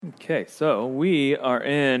Okay, so we are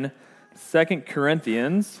in 2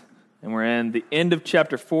 Corinthians, and we're in the end of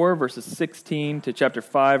chapter 4, verses 16 to chapter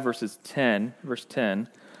 5, verse 10.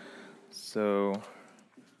 So I'm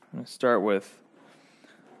going to start with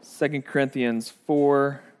 2 Corinthians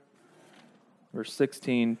 4, verse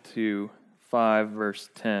 16 to 5, verse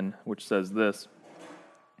 10, which says this: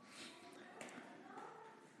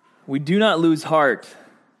 "We do not lose heart.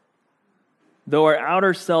 Though our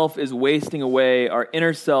outer self is wasting away, our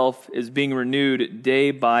inner self is being renewed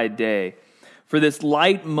day by day. For this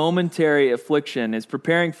light momentary affliction is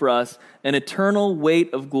preparing for us an eternal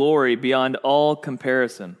weight of glory beyond all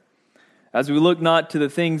comparison. As we look not to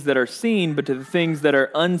the things that are seen, but to the things that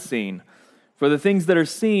are unseen. For the things that are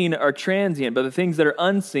seen are transient, but the things that are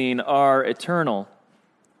unseen are eternal.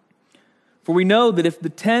 For we know that if the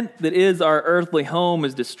tent that is our earthly home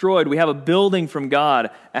is destroyed, we have a building from God,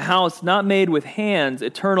 a house not made with hands,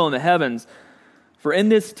 eternal in the heavens. For in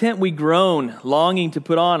this tent we groan, longing to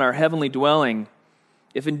put on our heavenly dwelling,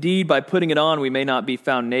 if indeed by putting it on we may not be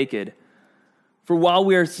found naked. For while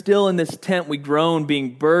we are still in this tent we groan,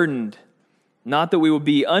 being burdened, not that we would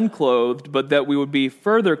be unclothed, but that we would be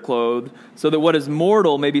further clothed, so that what is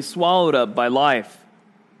mortal may be swallowed up by life.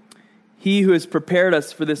 He who has prepared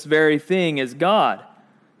us for this very thing is God,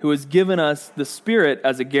 who has given us the Spirit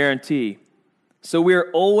as a guarantee. So we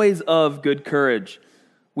are always of good courage.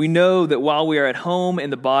 We know that while we are at home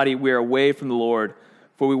in the body, we are away from the Lord,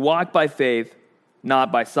 for we walk by faith,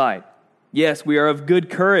 not by sight. Yes, we are of good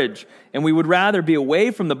courage, and we would rather be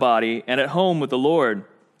away from the body and at home with the Lord.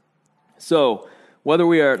 So, whether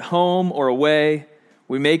we are at home or away,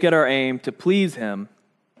 we make it our aim to please Him,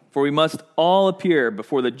 for we must all appear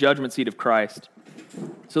before the judgment seat of Christ,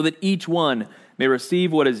 so that each one may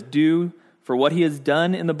receive what is due for what he has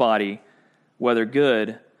done in the body, whether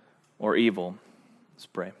good or evil." Let's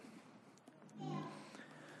pray.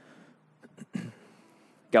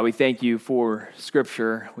 God, we thank you for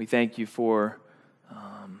Scripture. We thank you for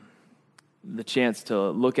the chance to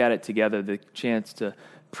look at it together, the chance to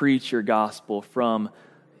preach your gospel from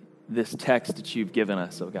this text that you've given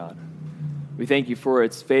us, oh God. We thank you for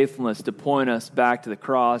its faithfulness to point us back to the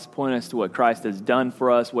cross, point us to what Christ has done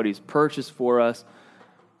for us, what He's purchased for us,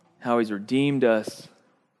 how He's redeemed us.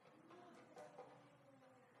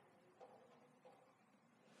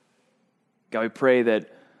 God, we pray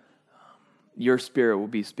that your Spirit will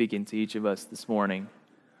be speaking to each of us this morning.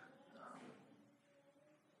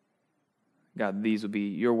 God, these will be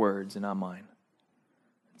your words and not mine.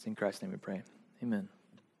 It's in Christ's name we pray. Amen.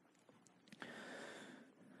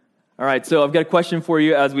 All right, so I've got a question for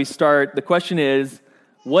you as we start. The question is,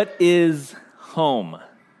 what is home?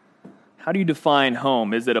 How do you define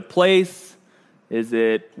home? Is it a place? Is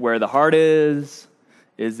it where the heart is?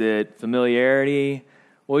 Is it familiarity?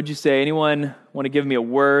 What would you say? Anyone want to give me a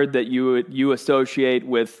word that you associate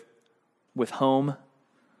with home?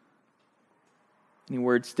 Any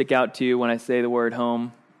words stick out to you when I say the word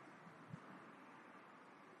home?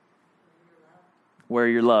 Where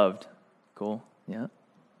you're loved. Cool, yeah.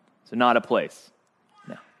 So not a place.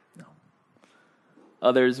 No.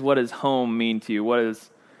 Others, what does home mean to you? What does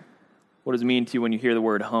it mean to you when you hear the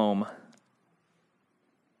word home?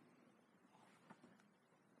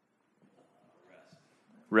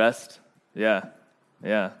 Rest? Yeah,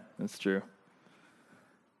 that's true.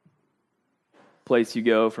 Place you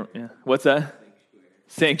go from, yeah. What's that?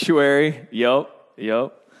 Sanctuary. Yep.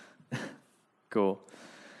 Cool.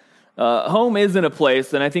 Home isn't a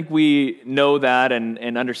place, and I think we know that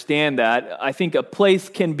and understand that. I think a place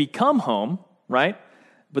can become home, right?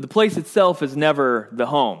 But the place itself is never the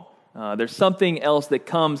home. There's something else that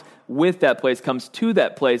comes with that place, comes to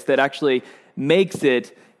that place that actually makes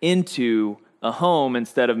it into a home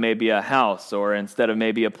instead of maybe a house, or instead of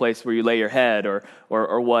maybe a place where you lay your head or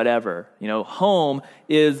whatever. You know, home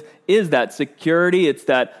is that security. It's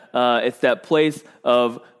that place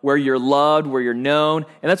of where you're loved, where you're known,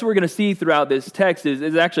 and that's what we're going to see throughout this text.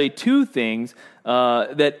 Is actually two things.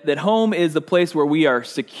 That home is the place where we are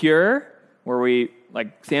secure, where we,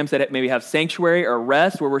 like Sam said, maybe have sanctuary or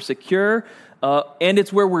rest, where we're secure, and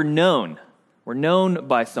it's where we're known. We're known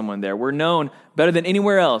by someone there. We're known better than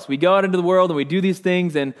anywhere else. We go out into the world and we do these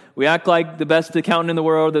things and we act like the best accountant in the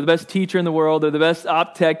world, or the best teacher in the world, or the best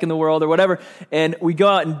op tech in the world, or whatever. And we go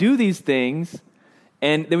out and do these things,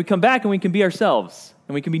 and then we come back and we can be ourselves,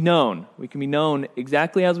 and we can be known. We can be known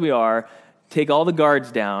exactly as we are, take all the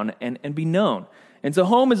guards down, and be known. And so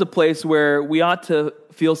home is a place where we ought to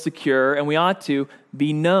feel secure and we ought to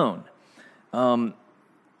be known.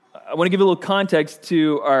 I want to give a little context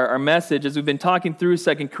to our message. As we've been talking through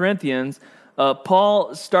 2 Corinthians,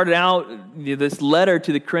 Paul started out this letter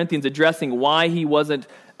to the Corinthians addressing why he wasn't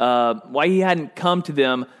why he hadn't come to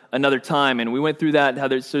them another time. And we went through that, how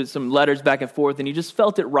there's some letters back and forth, and he just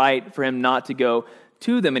felt it right for him not to go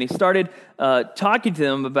to them. And he started talking to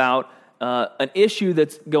them about an issue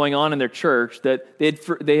that's going on in their church, that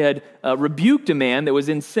they had rebuked a man that was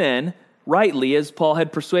in sin, rightly, as Paul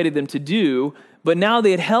had persuaded them to do, but now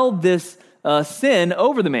they had held this sin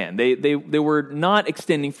over the man. They were not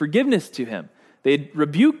extending forgiveness to him. They had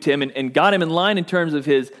rebuked him and got him in line in terms of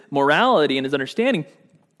his morality and his understanding,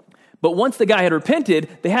 but once the guy had repented,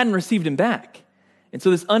 they hadn't received him back. And so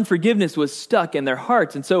this unforgiveness was stuck in their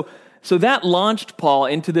hearts. And so that launched Paul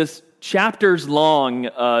into this chapters-long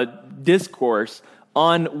discourse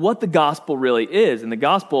on what the gospel really is. And the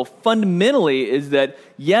gospel fundamentally is that,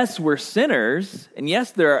 yes, we're sinners, and yes,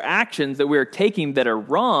 there are actions that we're taking that are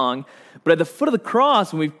wrong, but at the foot of the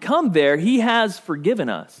cross, when we've come there, he has forgiven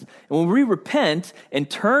us. And when we repent and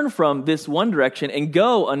turn from this one direction and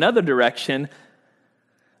go another direction,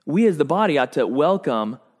 we as the body ought to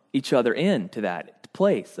welcome each other into that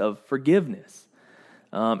place of forgiveness.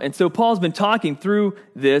 And so Paul's been talking through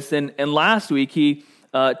this, and last week he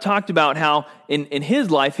talked about how in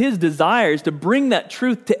his life, his desire is to bring that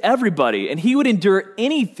truth to everybody, and he would endure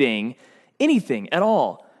anything at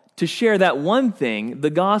all to share that one thing, the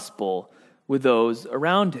gospel, with those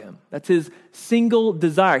around him. That's his single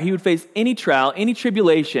desire. He would face any trial, any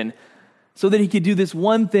tribulation, so that he could do this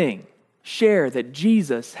one thing, share that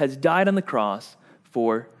Jesus has died on the cross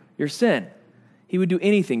for your sin. He would do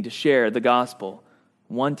anything to share the gospel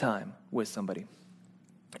one time with somebody.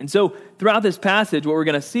 And so throughout this passage, what we're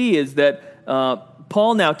going to see is that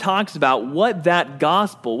Paul now talks about what that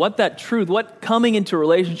gospel, what that truth, what coming into a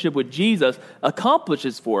relationship with Jesus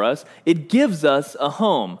accomplishes for us. It gives us a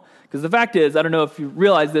home. Because the fact is, I don't know if you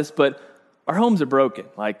realize this, but our homes are broken.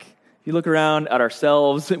 Like, if you look around at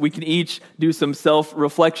ourselves, we can each do some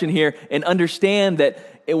self-reflection here and understand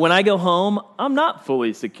that when I go home, I'm not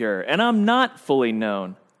fully secure and I'm not fully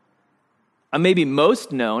known. I'm maybe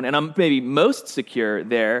most known and I'm maybe most secure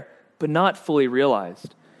there, but not fully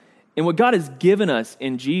realized. And what God has given us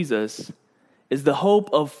in Jesus is the hope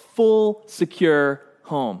of full, secure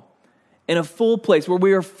home in a full place where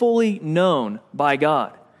we are fully known by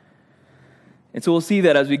God. And so we'll see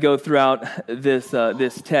that as we go throughout this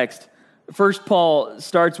text. First, Paul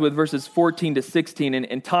starts with verses 14 to 16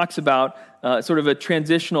 and talks about sort of a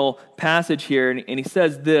transitional passage here. And he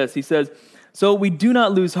says this, he says, "So we do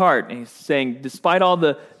not lose heart." And he's saying, despite all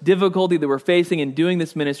the difficulty that we're facing in doing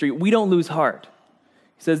this ministry, we don't lose heart.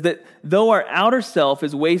 He says that though our outer self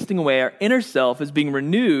is wasting away, our inner self is being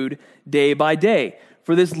renewed day by day.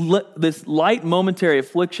 For this light momentary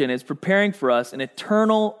affliction is preparing for us an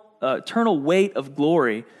eternal weight of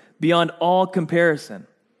glory beyond all comparison,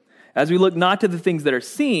 as we look not to the things that are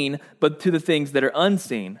seen, but to the things that are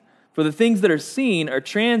unseen. For the things that are seen are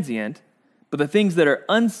transient, but the things that are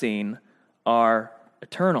unseen are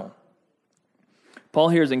eternal. Paul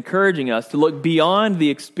here is encouraging us to look beyond the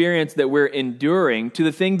experience that we're enduring to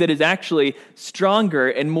the thing that is actually stronger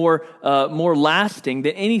and more lasting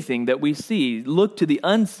than anything that we see. Look to the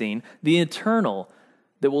unseen, the eternal,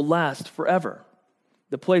 that will last forever.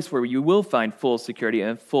 The place where you will find full security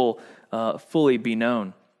and fully be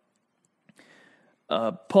known.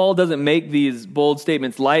 Paul doesn't make these bold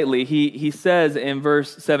statements lightly. He says in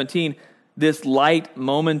verse 17, this light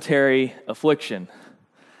momentary affliction.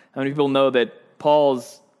 How many people know that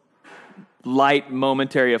Paul's light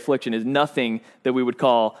momentary affliction is nothing that we would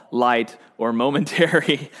call light or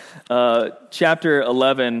momentary? Chapter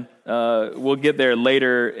 11, we'll get there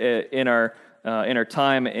later in our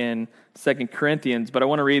time in 2 Corinthians, but I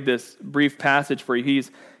want to read this brief passage for you.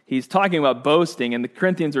 He's talking about boasting, and the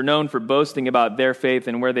Corinthians are known for boasting about their faith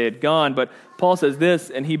and where they had gone, but Paul says this,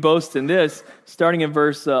 and he boasts in this, starting in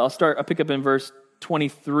verse, I'll pick up in verse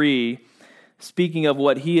 23, speaking of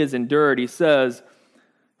what he has endured. He says,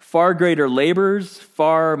 "Far greater labors,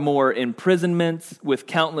 far more imprisonments, with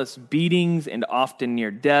countless beatings and often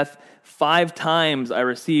near death. 5 times I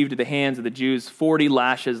received at the hands of the Jews 40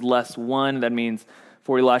 lashes less one." That means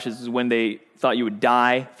 40 lashes is when they thought you would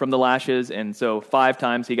die from the lashes, and so 5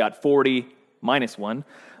 times he got 40 minus 1.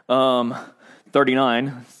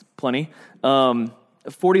 39, plenty.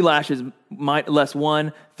 40 lashes less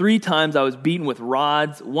 1. 3 times I was beaten with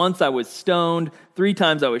rods. Once I was stoned. 3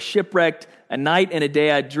 times I was shipwrecked. A night and a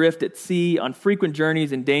day I drift at sea on frequent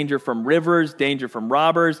journeys in danger from rivers, danger from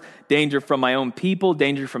robbers, danger from my own people,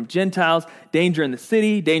 danger from Gentiles, danger in the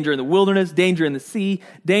city, danger in the wilderness, danger in the sea,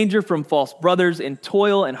 danger from false brothers, in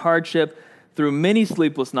toil and hardship, through many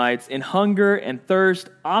sleepless nights, in hunger and thirst,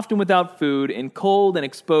 often without food, in cold and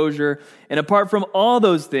exposure. And apart from all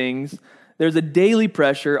those things, there's a daily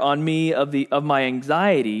pressure on me of my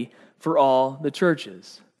anxiety for all the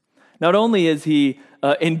churches. Not only is he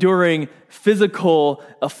enduring physical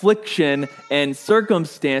affliction and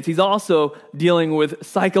circumstance, he's also dealing with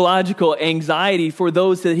psychological anxiety for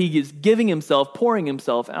those that he is giving himself, pouring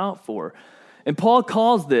himself out for. And Paul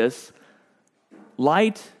calls this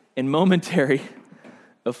light and momentary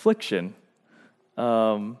affliction.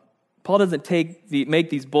 Paul doesn't make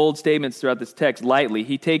these bold statements throughout this text lightly.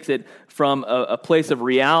 He takes it from a place of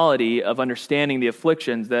reality of understanding the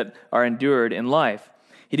afflictions that are endured in life.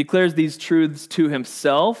 He declares these truths to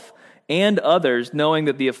himself and others, knowing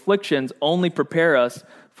that the afflictions only prepare us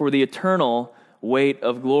for the eternal weight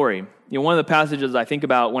of glory. You know, one of the passages I think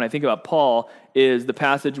about when I think about Paul is the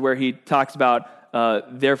passage where he talks about,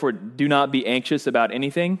 therefore, do not be anxious about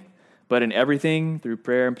anything, but in everything, through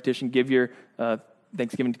prayer and petition, give your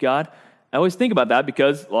thanksgiving to God. I always think about that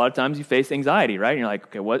because a lot of times you face anxiety, right? And you're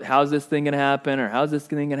like, okay, how's this thing going to happen? Or how's this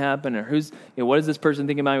thing going to happen? Or what is this person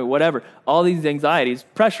thinking about me? Whatever. All these anxieties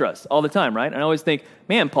pressure us all the time, right? And I always think,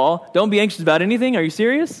 man, Paul, don't be anxious about anything. Are you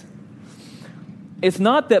serious? It's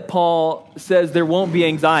not that Paul says there won't be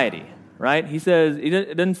anxiety, right?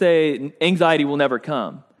 It doesn't say anxiety will never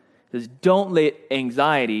come. It says don't let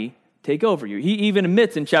anxiety take over you. He even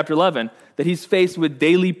admits in chapter 11 that he's faced with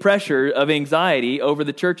daily pressure of anxiety over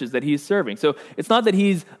the churches that he's serving. So it's not that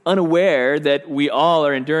he's unaware that we all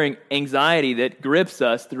are enduring anxiety that grips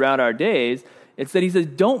us throughout our days. It's that he says,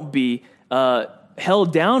 don't be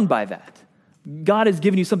held down by that. God has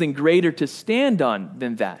given you something greater to stand on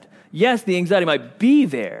than that. Yes, the anxiety might be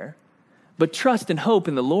there, but trust and hope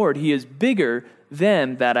in the Lord. He is bigger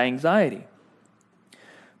than that anxiety.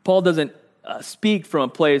 Paul doesn't speak from a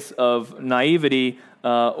place of naivety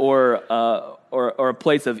or a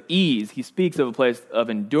place of ease. He speaks of a place of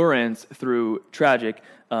endurance through tragic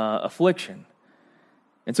affliction.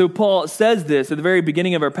 And so Paul says this at the very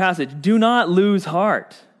beginning of our passage, do not lose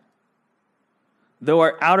heart. Though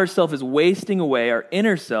our outer self is wasting away, our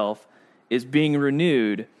inner self is being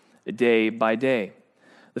renewed day by day.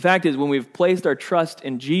 The fact is, when we've placed our trust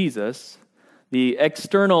in Jesus, the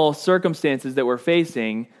external circumstances that we're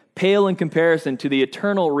facing pale in comparison to the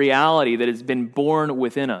eternal reality that has been born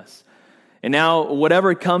within us. And now,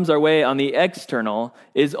 whatever comes our way on the external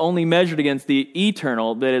is only measured against the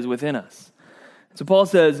eternal that is within us. So Paul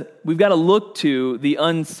says, we've got to look to the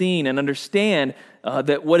unseen and understand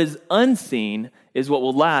that what is unseen is what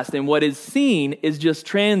will last, and what is seen is just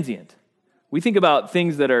transient. We think about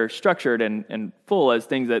things that are structured and full as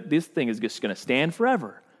things that this thing is just going to stand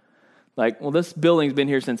forever. Like, well, this building's been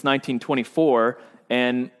here since 1924,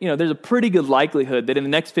 and, there's a pretty good likelihood that in the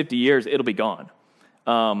next 50 years, it'll be gone.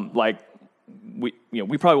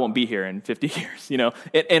 We probably won't be here in 50 years,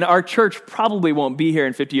 and our church probably won't be here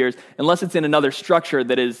in 50 years unless it's in another structure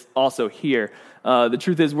that is also here. The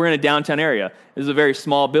truth is we're in a downtown area. This is a very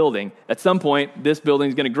small building. At some point, this building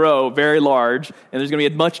is going to grow very large, and there's going to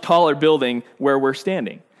be a much taller building where we're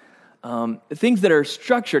standing. Things that are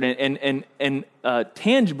structured and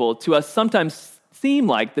tangible to us sometimes seem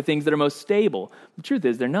like the things that are most stable. The truth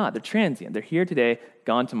is they're not. They're transient. They're here today,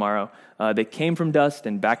 gone tomorrow. They came from dust,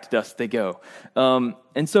 and back to dust they go.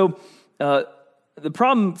 And so the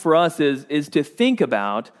problem for us is to think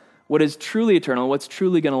about what is truly eternal, what's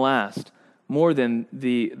truly going to last, more than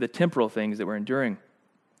the temporal things that we're enduring.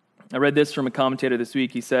 I read this from a commentator this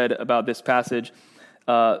week. He said about this passage,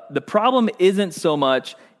 the problem isn't so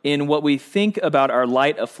much in what we think about our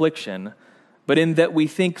light affliction, but in that we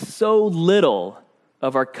think so little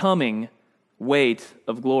of our coming weight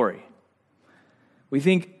of glory. We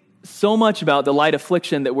think so much about the light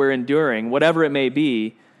affliction that we're enduring, whatever it may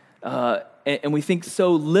be, and we think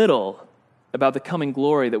so little about the coming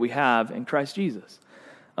glory that we have in Christ Jesus.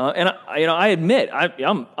 I admit,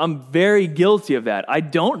 I'm very guilty of that. I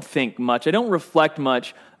don't think much. I don't reflect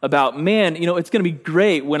much about, it's going to be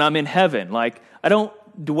great when I'm in heaven. Like, I don't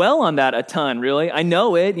dwell on that a ton, really. I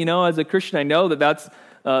know it, as a Christian, I know that's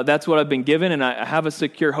what I've been given, and I have a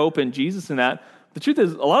secure hope in Jesus in that. The truth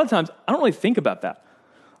is, a lot of times, I don't really think about that.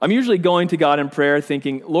 I'm usually going to God in prayer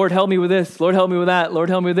thinking, Lord, help me with this. Lord, help me with that. Lord,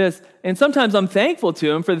 help me with this. And sometimes I'm thankful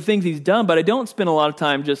to him for the things he's done, but I don't spend a lot of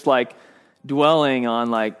time just dwelling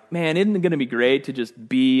on isn't it going to be great to just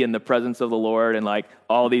be in the presence of the Lord and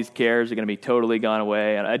all these cares are going to be totally gone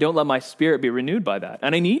away. And I don't let my spirit be renewed by that.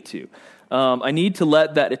 And I need to. I need to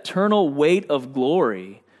let that eternal weight of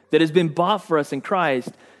glory that has been bought for us in Christ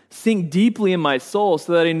sink deeply in my soul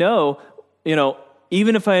so that I know,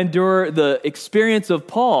 even if I endure the experience of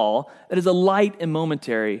Paul, that is a light and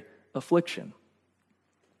momentary affliction.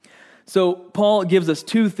 So Paul gives us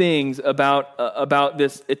two things about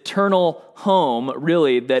this eternal home,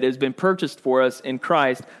 really, that has been purchased for us in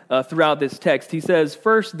Christ throughout this text. He says,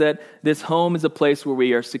 first, that this home is a place where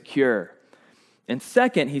we are secure. And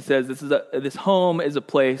second, he says, this home is a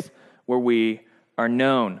place where we are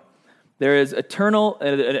known. There is an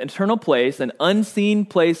eternal place, an unseen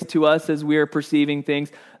place to us as we are perceiving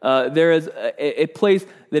things. There is a place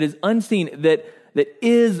that is unseen, that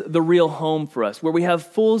is the real home for us, where we have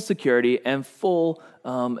full security and full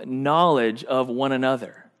knowledge of one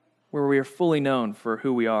another, where we are fully known for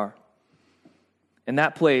who we are. And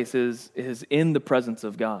that place is in the presence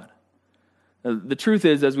of God. The truth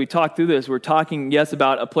is, as we talk through this, we're talking, yes,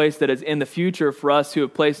 about a place that is in the future for us who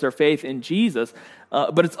have placed our faith in Jesus,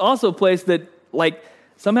 but it's also a place that,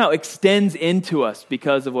 somehow extends into us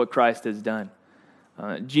because of what Christ has done.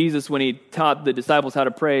 Jesus, when he taught the disciples how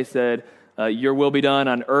to pray, said, your will be done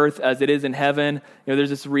on earth as it is in heaven. There's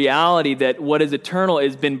this reality that what is eternal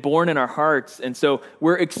has been born in our hearts. And so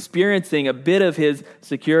we're experiencing a bit of his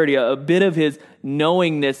security, a bit of his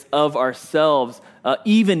knowingness of ourselves,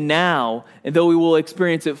 even now, and though we will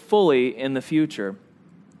experience it fully in the future.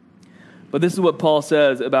 But this is what Paul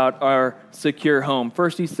says about our secure home.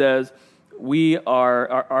 First, he says,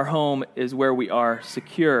 our home is where we are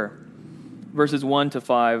secure. Verses 1 to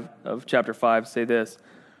 5 of chapter 5 say this: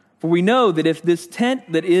 For we know that if this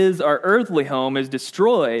tent that is our earthly home is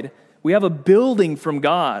destroyed, we have a building from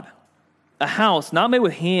God, a house not made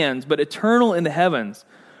with hands, but eternal in the heavens.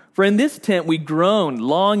 For in this tent we groan,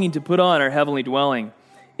 longing to put on our heavenly dwelling,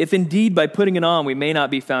 if indeed by putting it on we may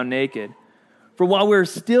not be found naked. For while we are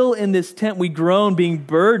still in this tent we groan, being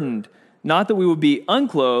burdened, not that we would be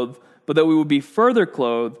unclothed, but that we would be further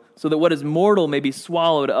clothed, so that what is mortal may be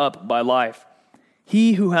swallowed up by life.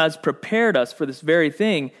 He who has prepared us for this very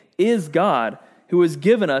thing is God, who has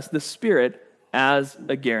given us the Spirit as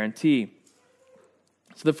a guarantee.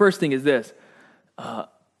 So the first thing is this: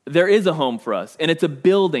 there is a home for us, and it's a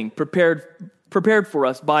building prepared for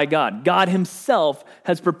us by God. God himself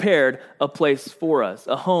has prepared a place for us,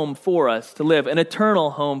 a home for us to live, an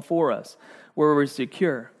eternal home for us, where we're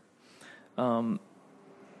secure.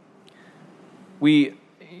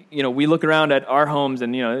 We look around at our homes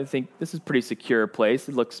and, think this is a pretty secure place.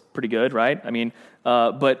 It looks pretty good, right?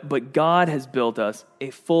 But God has built us a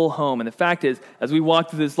full home. And the fact is, as we walk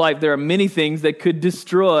through this life, there are many things that could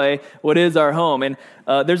destroy what is our home. And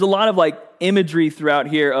there's a lot of imagery throughout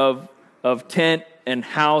here of tent and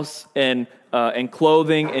house and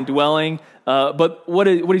clothing and dwelling. But what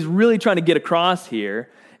he's really trying to get across here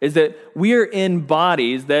is that we are in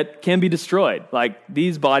bodies that can be destroyed.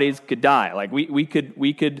 These bodies could die. We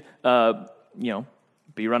could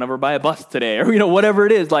be run over by a bus today, or whatever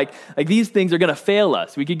it is. These things are going to fail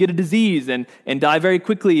us. We could get a disease and die very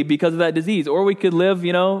quickly because of that disease, or we could live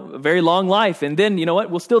a very long life, and then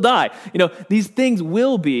we'll still die. These things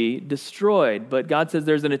will be destroyed. But God says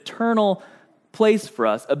there's an eternal place for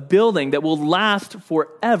us, a building that will last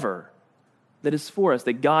forever, that is for us,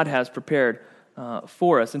 that God has prepared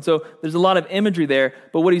for us. And so there's a lot of imagery there,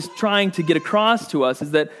 but what he's trying to get across to us is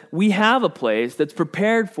that we have a place that's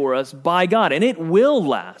prepared for us by God, and it will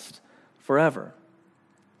last forever.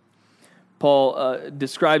 Paul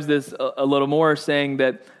describes this a little more, saying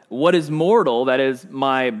that what is mortal, that is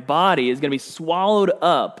my body, is going to be swallowed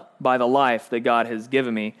up by the life that God has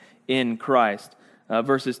given me in Christ.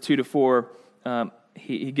 Verses 2 to 4,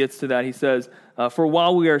 he gets to that. He says, for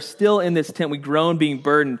while we are still in this tent, we groan, being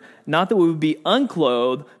burdened, not that we would be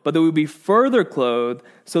unclothed, but that we would be further clothed,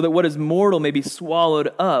 so that what is mortal may be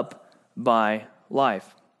swallowed up by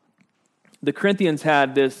life. The Corinthians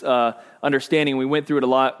had this understanding. We went through it a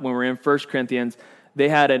lot when we were in 1 Corinthians. They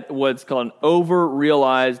had what's called an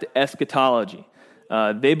over-realized eschatology.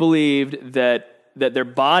 They believed that their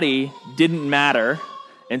body didn't matter,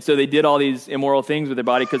 and so they did all these immoral things with their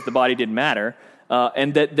body because the body didn't matter.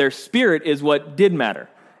 And that their spirit is what did matter.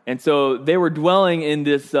 And so they were dwelling in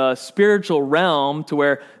this spiritual realm to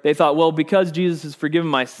where they thought, well, because Jesus has forgiven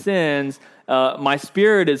my sins, my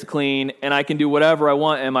spirit is clean, and I can do whatever I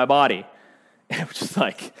want in my body. Which is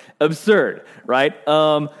absurd, right?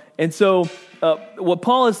 And so what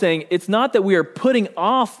Paul is saying, it's not that we are putting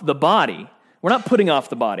off the body. We're not putting off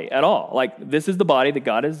the body at all. This is the body that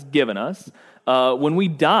God has given us. When we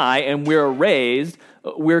die and we're raised,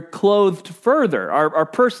 we're clothed further. Our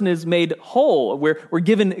person is made whole. We're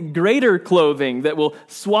given greater clothing that will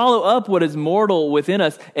swallow up what is mortal within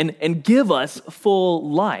us and give us full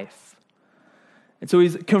life. And so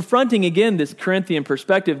he's confronting again this Corinthian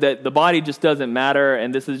perspective that the body just doesn't matter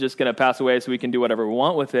and this is just going to pass away so we can do whatever we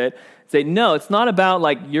want with it. Say, no, it's not about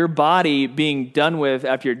like your body being done with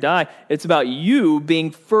after you die. It's about you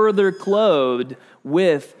being further clothed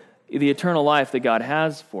with the eternal life that God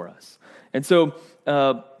has for us. And so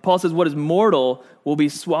Paul says what is mortal will be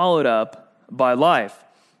swallowed up by life.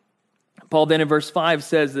 Paul then in verse 5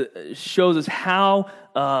 shows us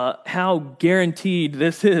how guaranteed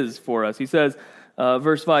this is for us. He says,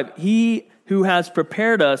 verse 5, he who has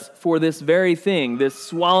prepared us for this very thing, this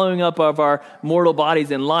swallowing up of our mortal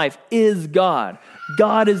bodies in life, is God.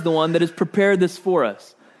 God is the one that has prepared this for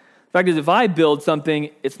us. The fact is, if I build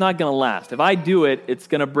something, it's not going to last. If I do it, it's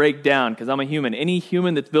going to break down because I'm a human. Any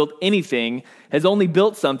human that's built anything has only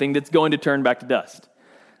built something that's going to turn back to dust.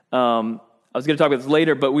 I was going to talk about this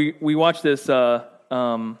later, but we watched this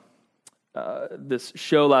this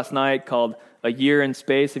show last night called A Year in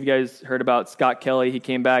Space. Have you guys heard about Scott Kelly? He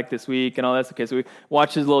came back this week and all that. Okay, so we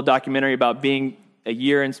watched his little documentary about being a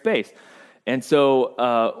year in space. And so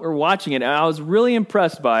we're watching it, and I was really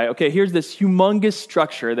impressed by, okay, here's this humongous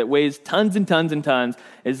structure that weighs tons and tons and tons,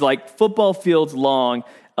 is like football fields long,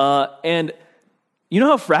 and you know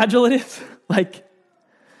how fragile it is? Like,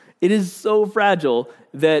 it is so fragile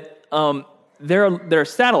that there are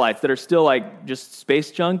satellites that are still like just space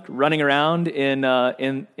junk running around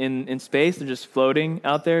in space. They're just floating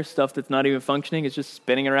out there, stuff that's not even functioning. It's just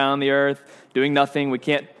spinning around the Earth, doing nothing. We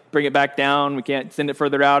can't bring it back down. We can't send it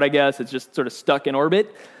further out, I guess. It's just sort of stuck in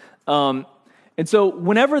orbit. And so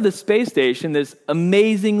whenever the space station, this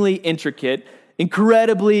amazingly intricate,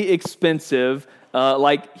 incredibly expensive,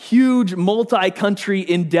 like huge multi-country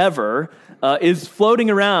endeavor is floating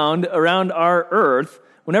around our Earth,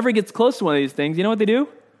 whenever it gets close to one of these things, you know what they do?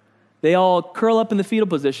 They all curl up in the fetal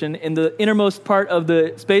position in the innermost part of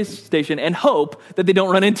the space station and hope that they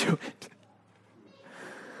don't run into it.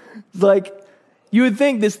 It's like, you would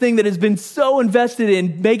think this thing that has been so invested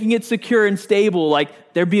in making it secure and stable,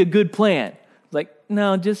 like there'd be a good plan. Like,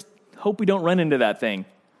 no, just hope we don't run into that thing.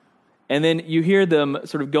 And then you hear them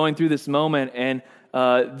sort of going through this moment, and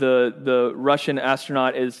the Russian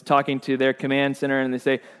astronaut is talking to their command center, and they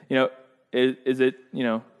say, is it,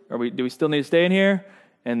 do we still need to stay in here?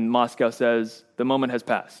 And Moscow says, the moment has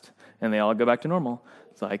passed. And they all go back to normal.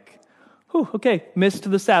 It's like, okay, missed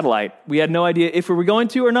the satellite. We had no idea if we were going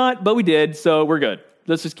to or not, but we did, so we're good.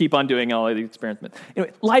 Let's just keep on doing all of these experiments.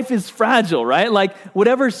 Anyway, life is fragile, right? Like,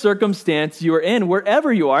 whatever circumstance you are in,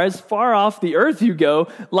 wherever you are, as far off the earth you go,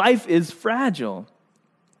 life is fragile.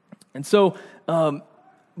 And so,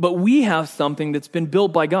 but we have something that's been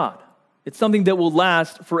built by God. It's something that will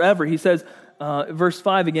last forever. He says, verse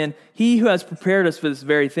 5 again, he who has prepared us for this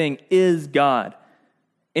very thing is God.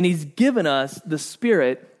 And he's given us the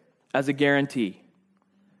Spirit as a guarantee.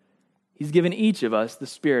 He's given each of us the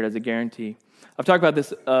Spirit as a guarantee. I've talked about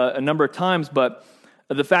this a number of times, but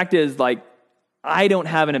the fact is, like, I don't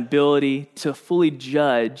have an ability to fully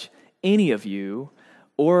judge any of you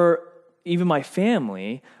or even my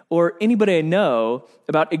family or anybody I know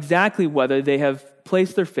about exactly whether they have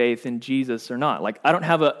placed their faith in Jesus or not. Like, I don't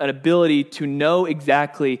have an ability to know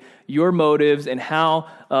exactly your motives and how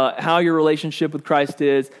your relationship with Christ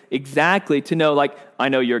is exactly to know, like, I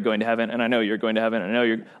know you're going to heaven, and I know you're going to heaven, and I know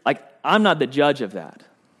you're... Like, I'm not the judge of that.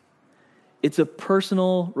 It's a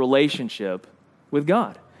personal relationship with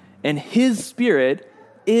God. And His Spirit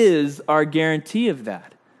is our guarantee of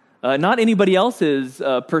that. Not anybody else's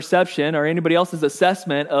perception or anybody else's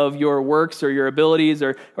assessment of your works or your abilities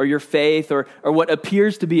or your faith or what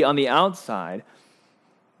appears to be on the outside.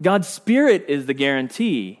 God's Spirit is the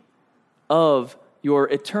guarantee of your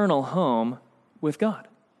eternal home with God.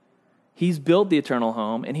 He's built the eternal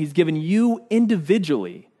home, and He's given you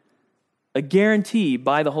individually a guarantee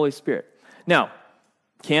by the Holy Spirit. Now,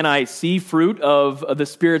 can I see fruit of the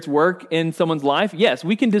Spirit's work in someone's life? Yes,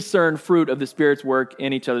 we can discern fruit of the Spirit's work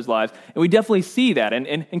in each other's lives. And we definitely see that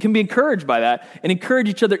and can be encouraged by that and encourage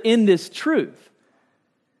each other in this truth.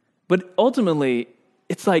 But ultimately,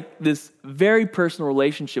 it's like this very personal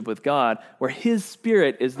relationship with God where His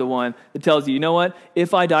Spirit is the one that tells you, you know what?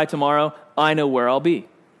 If I die tomorrow, I know where I'll be.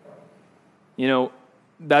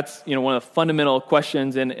 That's one of the fundamental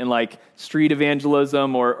questions in like street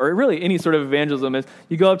evangelism or really any sort of evangelism is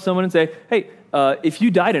you go up to someone and say, hey, if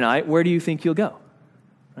you die tonight, where do you think you'll go?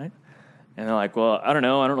 Right? And they're like, well, I don't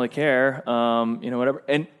know. I don't really care. Whatever.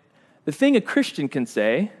 And the thing a Christian can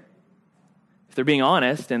say, if they're being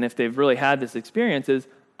honest and if they've really had this experience, is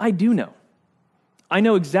I do know. I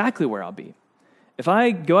know exactly where I'll be. If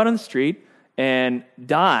I go out on the street and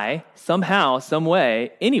die somehow, some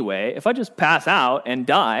way, anyway, if I just pass out and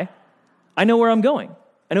die, I know where I'm going.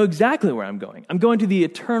 I know exactly where I'm going. I'm going to the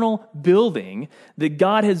eternal building that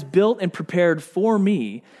God has built and prepared for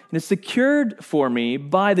me and is secured for me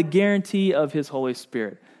by the guarantee of his Holy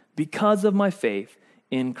Spirit because of my faith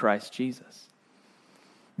in Christ Jesus.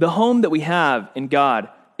 The home that we have in God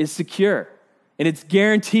is secure, and it's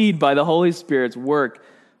guaranteed by the Holy Spirit's work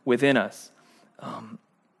within us.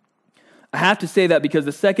 I have to say that because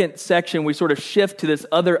the second section, we sort of shift to this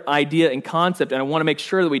other idea and concept, and I want to make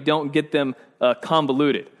sure that we don't get them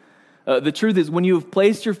convoluted. The truth is, when you have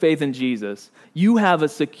placed your faith in Jesus, you have a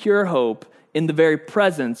secure hope in the very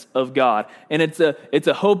presence of God. And it's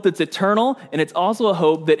a hope that's eternal, and it's also a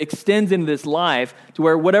hope that extends into this life to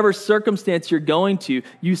where whatever circumstance you're going to,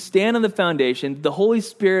 you stand on the foundation, the Holy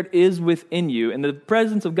Spirit is within you, and the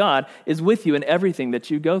presence of God is with you in everything that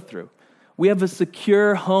you go through. We have a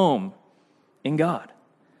secure home in God.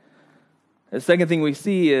 The second thing we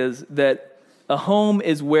see is that a home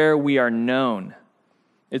is where we are known.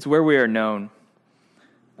 It's where we are known.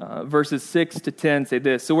 Verses 6 to 10 say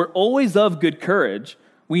this: "So we're always of good courage.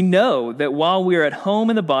 We know that while we are at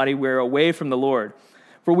home in the body, we are away from the Lord.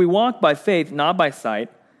 For we walk by faith, not by sight.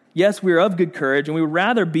 Yes, we are of good courage, and we would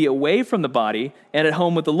rather be away from the body and at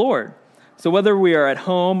home with the Lord. So whether we are at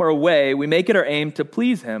home or away, we make it our aim to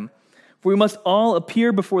please him. For we must all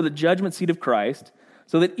appear before the judgment seat of Christ,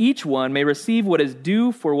 so that each one may receive what is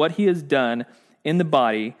due for what he has done in the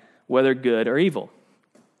body, whether good or evil."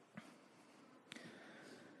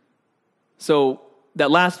 So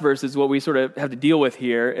that last verse is what we sort of have to deal with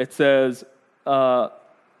here. It says,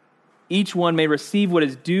 each one may receive what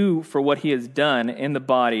is due for what he has done in the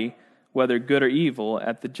body, whether good or evil,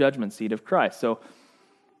 at the judgment seat of Christ. So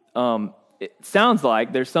it sounds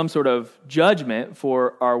like there's some sort of judgment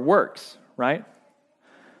for our works, right?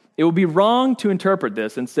 It would be wrong to interpret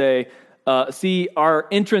this and say, see, our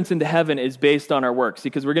entrance into heaven is based on our works,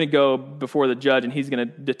 because we're going to go before the judge and he's going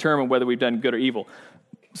to determine whether we've done good or evil.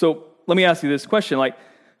 So let me ask you this question, like,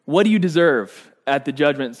 what do you deserve at the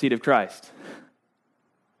judgment seat of Christ?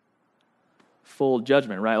 Full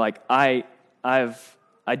judgment, right? Like, I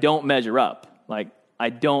don't measure up. Like, I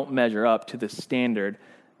don't measure up to the standard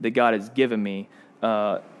that God has given me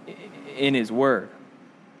in his word.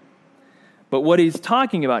 But what he's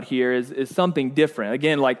talking about here is something different.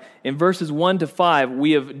 Again, like in verses 1 to 5,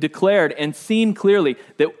 we have declared and seen clearly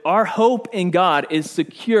that our hope in God is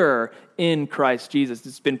secure in Christ Jesus.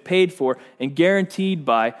 It's been paid for and guaranteed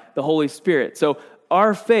by the Holy Spirit. So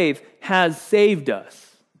our faith has saved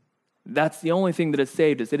us. That's the only thing that has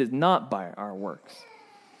saved us. It is not by our works.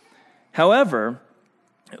 However,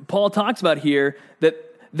 Paul talks about here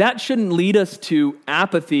that shouldn't lead us to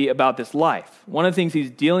apathy about this life. One of the things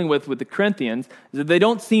he's dealing with the Corinthians is that they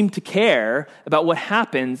don't seem to care about what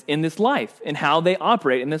happens in this life and how they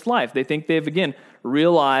operate in this life. They think they've, again,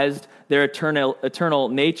 realized their eternal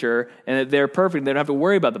nature and that they're perfect. They don't have to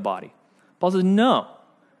worry about the body. Paul says, no,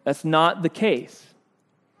 that's not the case.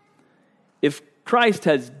 If Christ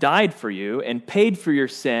has died for you and paid for your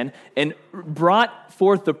sin and brought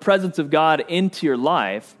forth the presence of God into your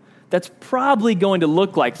life, that's probably going to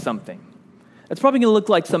look like something. That's probably going to look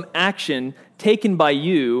like some action taken by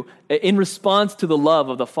you in response to the love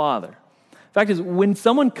of the Father. The fact is, when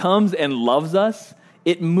someone comes and loves us,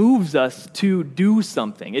 it moves us to do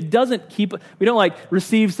something. It doesn't we don't like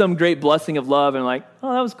receive some great blessing of love and like,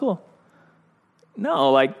 oh, that was cool.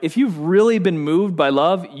 No, like if you've really been moved by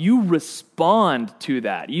love, you respond to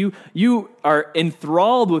that. You are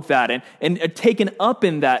enthralled with that and are taken up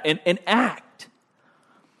in that and act.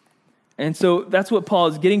 And so that's what Paul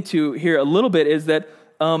is getting to here a little bit, is that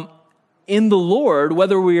in the Lord,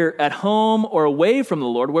 whether we're at home or away from the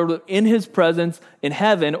Lord, whether we're in his presence in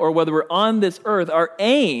heaven or whether we're on this earth, our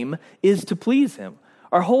aim is to please him.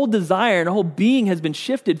 Our whole desire and our whole being has been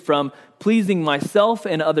shifted from pleasing myself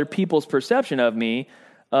and other people's perception of me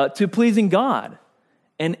to pleasing God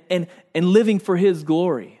and living for his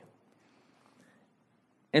glory.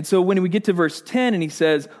 And so when we get to verse 10 and he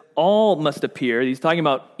says, all must appear, he's talking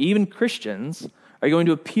about even Christians are going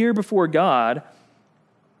to appear before God.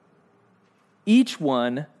 Each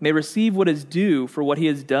one may receive what is due for what he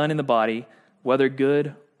has done in the body, whether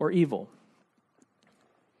good or evil.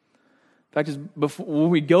 The fact is, when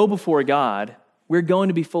we go before God, we're going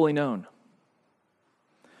to be fully known.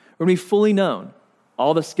 We're going to be fully known.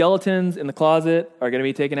 All the skeletons in the closet are going to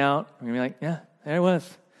be taken out. We're going to be like, yeah, there it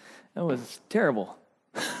was. That was terrible.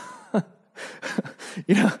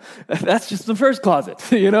 That's just the first closet,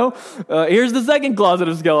 Here's the second closet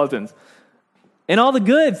of skeletons. And all the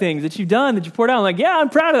good things that you've done, that you poured out, like, yeah, I'm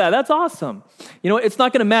proud of that. That's awesome. It's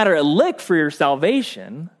not going to matter a lick for your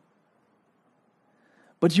salvation,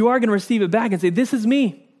 but you are going to receive it back and say, this is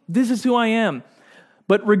me. This is who I am.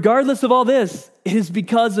 But regardless of all this, it is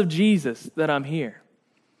because of Jesus that I'm here.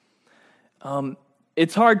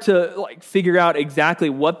 It's hard to figure out exactly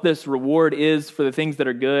what this reward is for the things that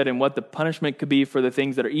are good and what the punishment could be for the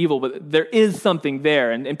things that are evil, but there is something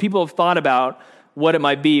there. And people have thought about what it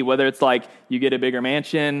might be, whether it's like you get a bigger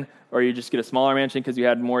mansion or you just get a smaller mansion because you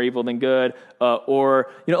had more evil than good, or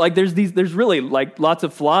there's really lots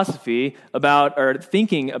of philosophy about or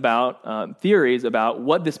thinking about theories about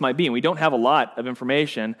what this might be, and we don't have a lot of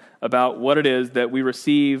information about what it is that we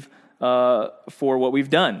receive for what we've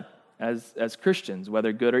done as Christians,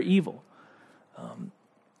 whether good or evil.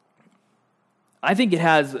 I think it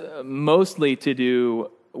has mostly to do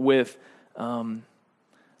with an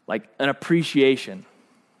appreciation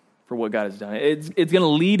for what God has done. It's going to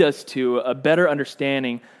lead us to a better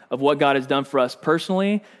understanding of what God has done for us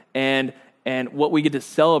personally and what we get to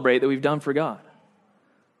celebrate that we've done for God.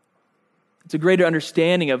 It's a greater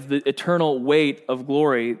understanding of the eternal weight of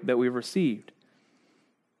glory that we've received.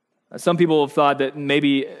 Some people have thought that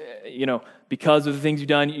maybe, because of the things you've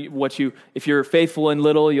done, if you're faithful in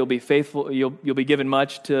little, you'll be faithful. You'll be given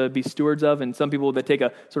much to be stewards of. And some people that take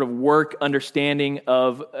a sort of work understanding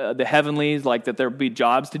of the heavenlies, like that there'll be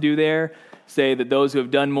jobs to do there, say that those who have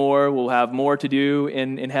done more will have more to do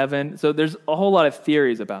in heaven. So there's a whole lot of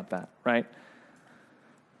theories about that, right?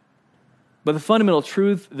 But the fundamental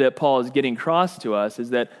truth that Paul is getting across to us is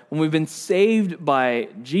that when we've been saved by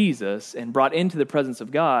Jesus and brought into the presence of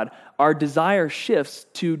God, our desire shifts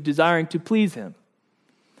to desiring to please him.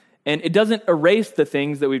 And it doesn't erase the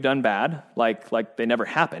things that we've done bad, like they never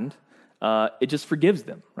happened. It just forgives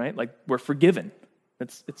them, right? Like we're forgiven.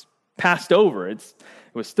 It's passed over. It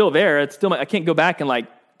was still there. I can't go back and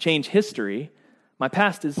change history. My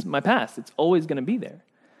past is my past. It's always going to be there.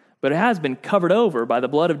 But it has been covered over by the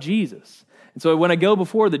blood of Jesus. And so when I go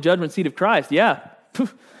before the judgment seat of Christ,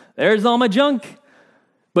 there's all my junk.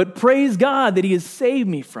 But praise God that he has saved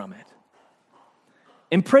me from it.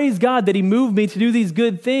 And praise God that he moved me to do these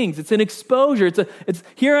good things. It's an exposure. It's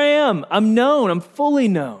here I am. I'm known. I'm fully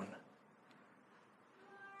known.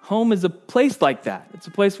 Home is a place like that. It's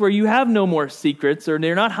a place where you have no more secrets or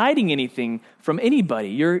they're not hiding anything from anybody.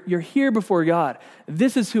 You're here before God.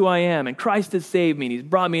 This is who I am, and Christ has saved me, and he's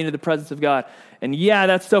brought me into the presence of God. And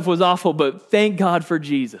that stuff was awful, but thank God for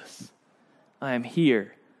Jesus. I am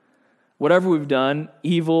here. Whatever we've done,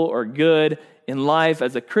 evil or good in life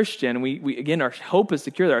as a Christian, we again, our hope is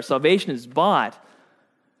secure, that our salvation is bought.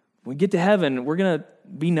 When we get to heaven, we're going to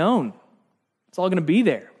be known. It's all going to be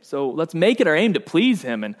there. So let's make it our aim to please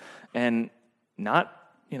him and not,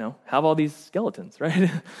 have all these skeletons, right?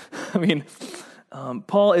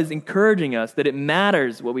 Paul is encouraging us that it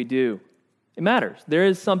matters what we do. It matters. There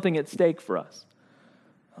is something at stake for us.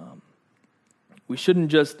 We shouldn't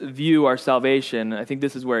just view our salvation. I think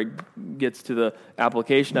this is where it gets to the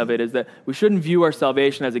application of it, is that we shouldn't view our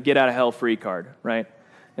salvation as a get-out-of-hell-free card, right?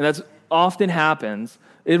 And that's often happens.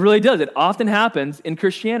 It really does. It often happens in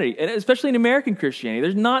Christianity, and especially in American Christianity.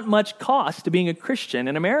 There's not much cost to being a Christian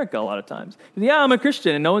in America a lot of times. I'm a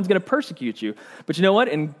Christian, and no one's going to persecute you. But you know what?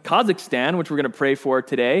 In Kazakhstan, which we're going to pray for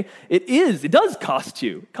today, it does cost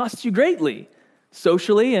you. It costs you greatly,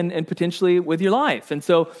 socially and potentially with your life. And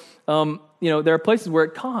so, there are places where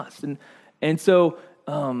it costs. And so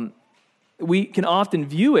we can often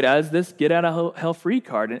view it as this get-out-of-hell-free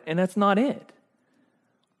card, and that's not it.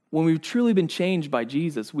 When we've truly been changed by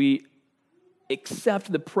Jesus, we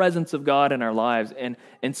accept the presence of God in our lives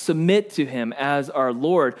and submit to him as our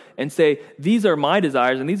Lord and say, these are my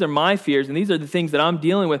desires and these are my fears and these are the things that I'm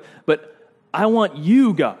dealing with, but I want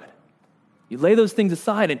you, God. You lay those things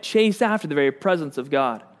aside and chase after the very presence of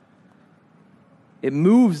God. It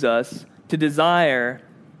moves us to desire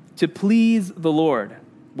to please the Lord,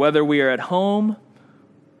 whether we are at home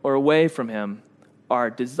or away from him. Our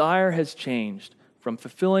desire has changed from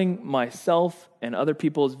fulfilling myself and other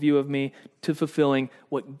people's view of me to fulfilling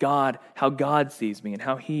how God sees me and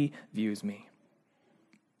how he views me.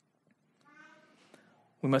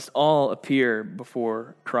 We must all appear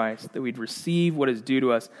before Christ, that we'd receive what is due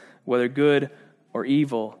to us, whether good or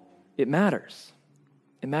evil. It matters.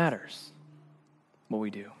 It matters what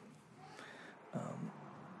we do.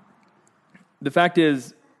 The fact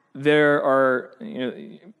is, there are,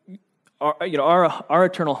 our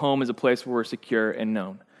eternal home is a place where we're secure and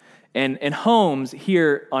known. And homes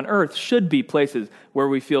here on earth should be places where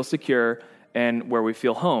we feel secure and where we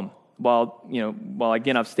feel home. While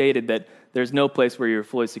again I've stated that there's no place where you're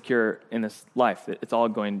fully secure in this life. It's all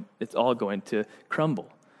going to crumble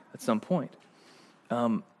at some point.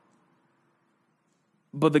 But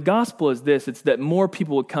the gospel is this: it's that more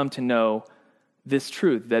people would come to know this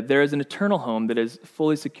truth, that there is an eternal home that is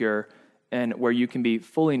fully secure and where you can be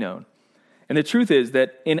fully known. And the truth is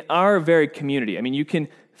that in our very community, I mean, you can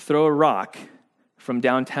throw a rock from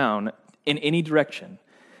downtown in any direction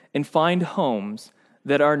and find homes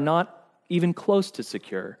that are not even close to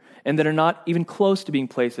secure and that are not even close to being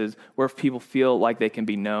places where people feel like they can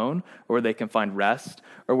be known or where they can find rest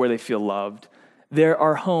or where they feel loved. There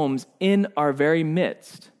are homes in our very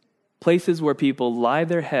midst, places where people lie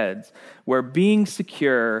their heads, where being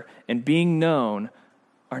secure and being known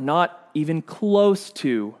are not even close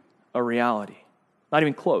to a reality. Not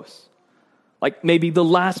even close. Like maybe the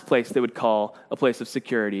last place they would call a place of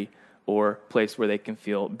security or place where they can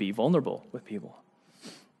be vulnerable with people.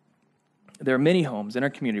 There are many homes in our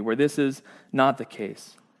community where this is not the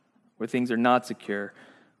case, where things are not secure,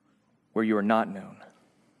 where you are not known.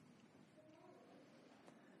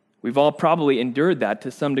 We've all probably endured that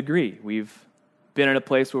to some degree. We've been in a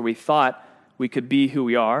place where we thought we could be who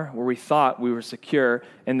we are, where we thought we were secure,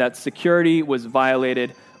 and that security was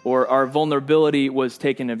violated or our vulnerability was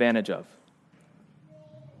taken advantage of.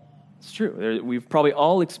 It's true. We've probably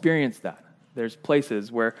all experienced that. There's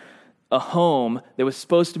places where a home that was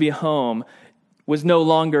supposed to be a home was no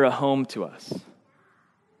longer a home to us.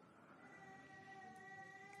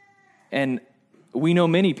 And we know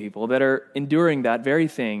many people that are enduring that very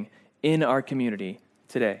thing in our community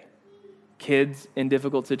today. Kids in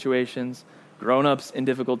difficult situations, grown-ups in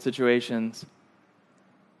difficult situations,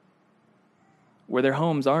 where their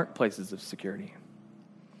homes aren't places of security.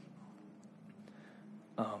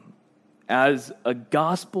 As a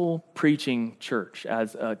gospel-preaching church,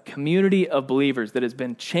 as a community of believers that has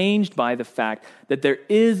been changed by the fact that there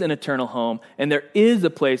is an eternal home and there is a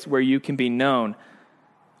place where you can be known,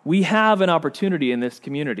 we have an opportunity in this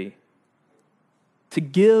community to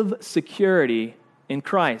give security in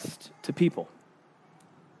Christ to people.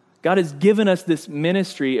 God has given us this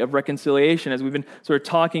ministry of reconciliation as we've been sort of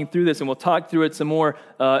talking through this, and we'll talk through it some more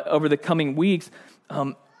over the coming weeks.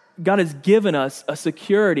 God has given us a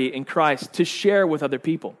security in Christ to share with other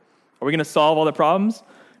people. Are we going to solve all the problems?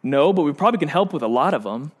 No, but we probably can help with a lot of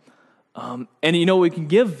them. And what we can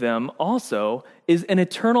give them also is an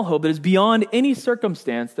eternal hope that is beyond any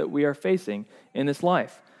circumstance that we are facing in this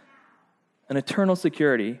life. An eternal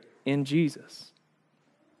security in Jesus.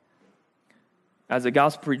 As a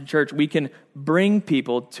gospel-preaching church, we can bring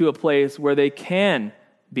people to a place where they can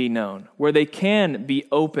be known, where they can be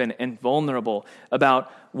open and vulnerable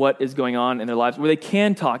about what is going on in their lives, where they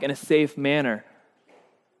can talk in a safe manner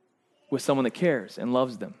with someone that cares and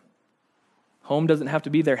loves them. Home doesn't have to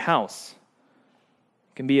be their house.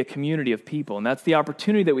 It can be a community of people, and that's the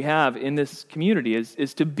opportunity that we have in this community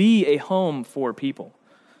is to be a home for people,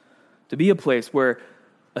 to be a place where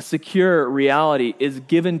a secure reality is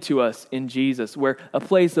given to us in Jesus, where a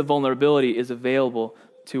place of vulnerability is available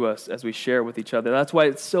to us as we share with each other. That's why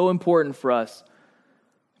it's so important for us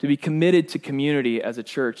to be committed to community as a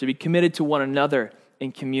church, to be committed to one another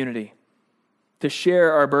in community, to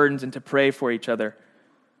share our burdens and to pray for each other,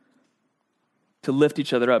 to lift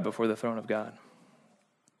each other up before the throne of God.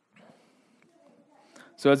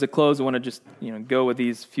 So as a close, I want to just go with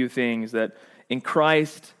these few things, that in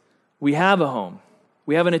Christ we have a home.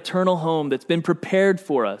 We have an eternal home that's been prepared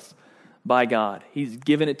for us by God. He's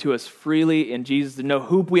given it to us freely in Jesus. There's no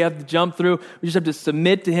hoop we have to jump through. We just have to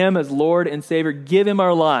submit to Him as Lord and Savior, give Him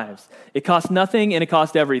our lives. It costs nothing and it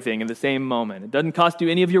costs everything in the same moment. It doesn't cost you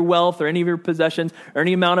any of your wealth or any of your possessions or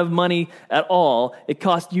any amount of money at all. It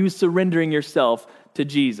costs you surrendering yourself to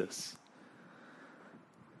Jesus.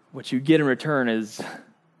 What you get in return is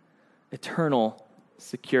eternal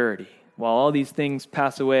security. While all these things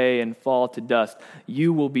pass away and fall to dust,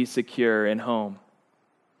 you will be secure and home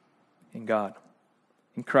in God.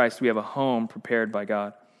 In Christ, we have a home prepared by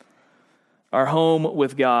God. Our home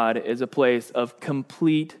with God is a place of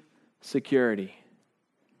complete security.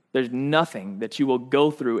 There's nothing that you will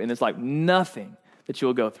go through in this life, nothing that you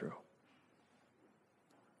will go through,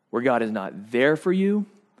 where God is not there for you,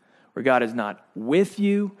 where God is not with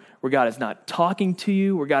you, where God is not talking to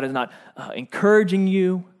you, where God is not encouraging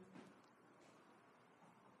you.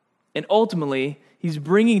 And ultimately, He's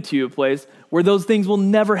bringing to you a place where those things will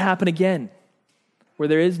never happen again, where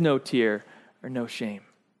there is no tear or no shame.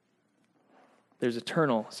 There's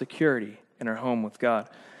eternal security in our home with God.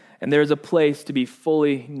 And there's a place to be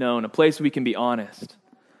fully known, a place we can be honest.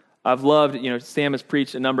 I've loved, Sam has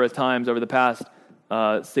preached a number of times over the past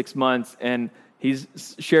 6 months, and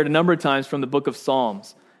he's shared a number of times from the book of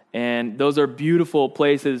Psalms. And those are beautiful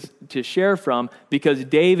places to share from because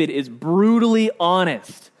David is brutally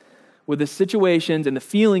honest with the situations and the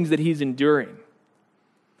feelings that he's enduring.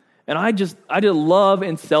 And I just love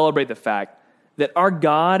and celebrate the fact that our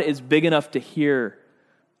God is big enough to hear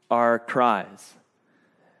our cries.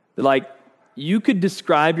 Like, you could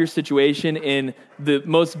describe your situation in the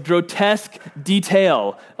most grotesque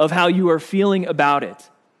detail of how you are feeling about it.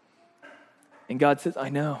 And God says, I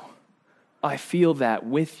know. I feel that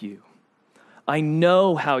with you. I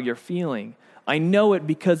know how you're feeling. I know it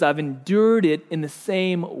because I've endured it in the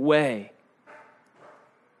same way.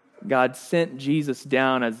 God sent Jesus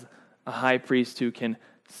down as a high priest who can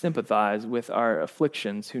sympathize with our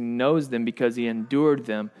afflictions, who knows them because he endured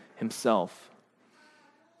them himself.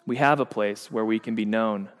 We have a place where we can be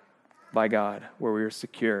known by God, where we are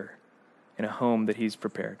secure in a home that he's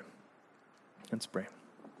prepared. Let's pray.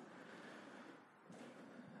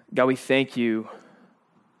 God, we thank you.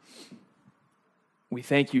 We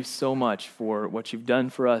thank you so much for what you've done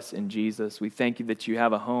for us in Jesus. We thank you that you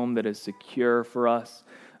have a home that is secure for us,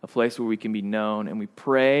 a place where we can be known. And we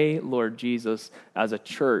pray, Lord Jesus, as a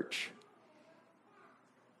church,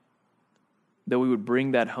 that we would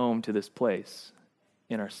bring that home to this place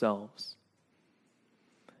in ourselves.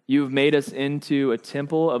 You have made us into a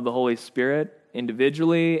temple of the Holy Spirit,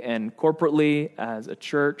 individually and corporately as a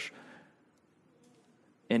church.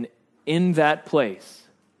 And in that place,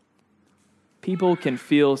 people can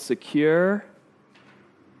feel secure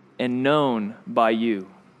and known by you.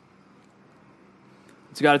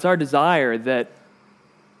 So God, it's our desire that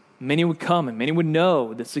many would come and many would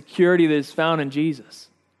know the security that is found in Jesus.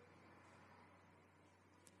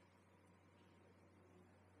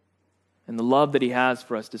 And the love that he has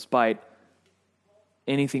for us despite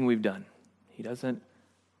anything we've done. He doesn't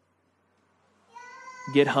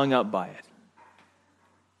get hung up by it.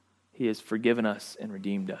 He has forgiven us and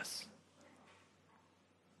redeemed us.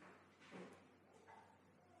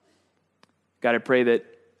 God, I pray that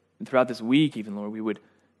throughout this week, even, Lord, we would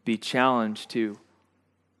be challenged to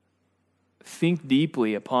think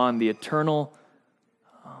deeply upon the eternal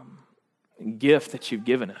gift that you've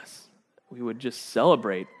given us. We would just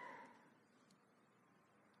celebrate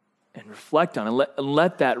and reflect on it, and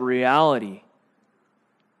let that reality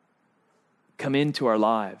come into our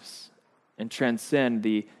lives and transcend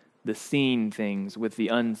the seen things with the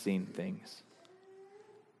unseen things.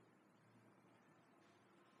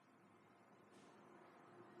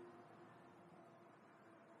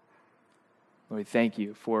 Lord, we thank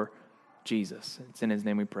you for Jesus. It's in his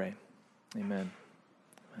name we pray. Amen.